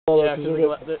Yeah,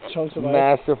 the chunks of ice.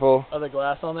 Masterful. Oh, the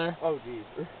glass on there? Oh, jeez.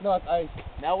 No, it's ice.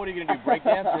 Now what are you going to do, break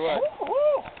dance or what?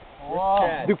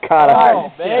 Ducata.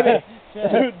 Oh, baby.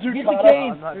 Dude, Get the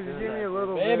cane. Give me a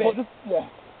little Baby. bit. Yeah.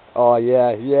 Oh,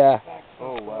 yeah, yeah.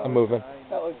 Oh, wow. I'm moving.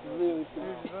 That looks really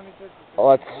cool. Oh,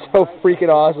 that's so freaking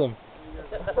awesome.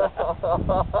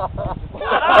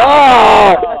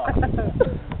 Oh!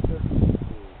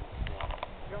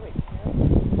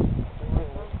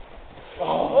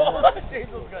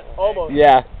 Almost.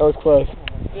 Yeah, that was close.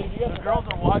 The girls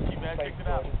are watching, man. Check it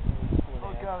out.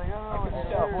 Oh, God, I don't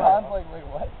know Like, wait,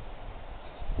 what?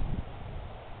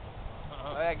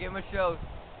 Oh, yeah, give him a show.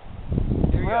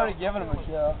 We're already giving him a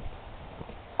show.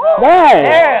 Nice!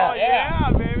 Yeah,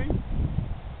 yeah, baby.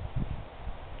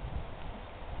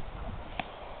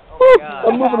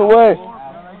 I'm moving away.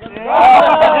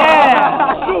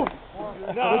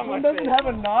 This one doesn't have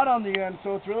a knot on the end,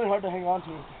 so it's really hard to hang on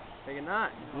to. Take a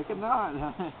knot. Make a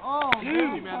knot. Oh,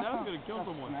 dude, man, that was going to kill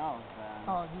someone. Oh,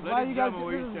 Let him jump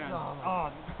where you stand.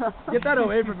 Get that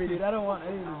away from me, dude. I don't want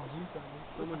any of this juice on me.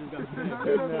 Someone just got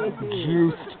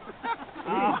Juiced.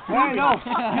 Hey, no.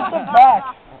 Get them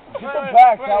back. Get them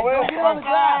back, shall we? Get on the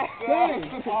grass.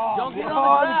 Don't get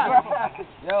on the grass.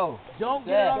 Yo. Don't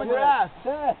get on the grass.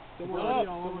 Seth. Dude, I'm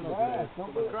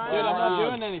not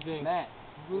doing anything. Matt.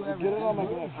 Get it on my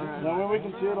back. That way we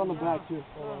can see it on the back, too.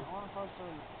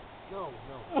 No.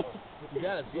 You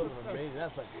got it. Amazing.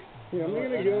 That's like. Here, I'm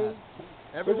gonna go.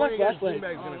 Everyone in your flashlight?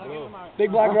 bag's gonna glow.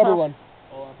 Big black rubber one.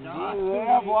 Oh, They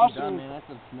have washers. man, that's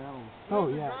a smell. Oh,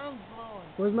 yeah.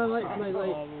 Where's my light? My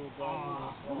light.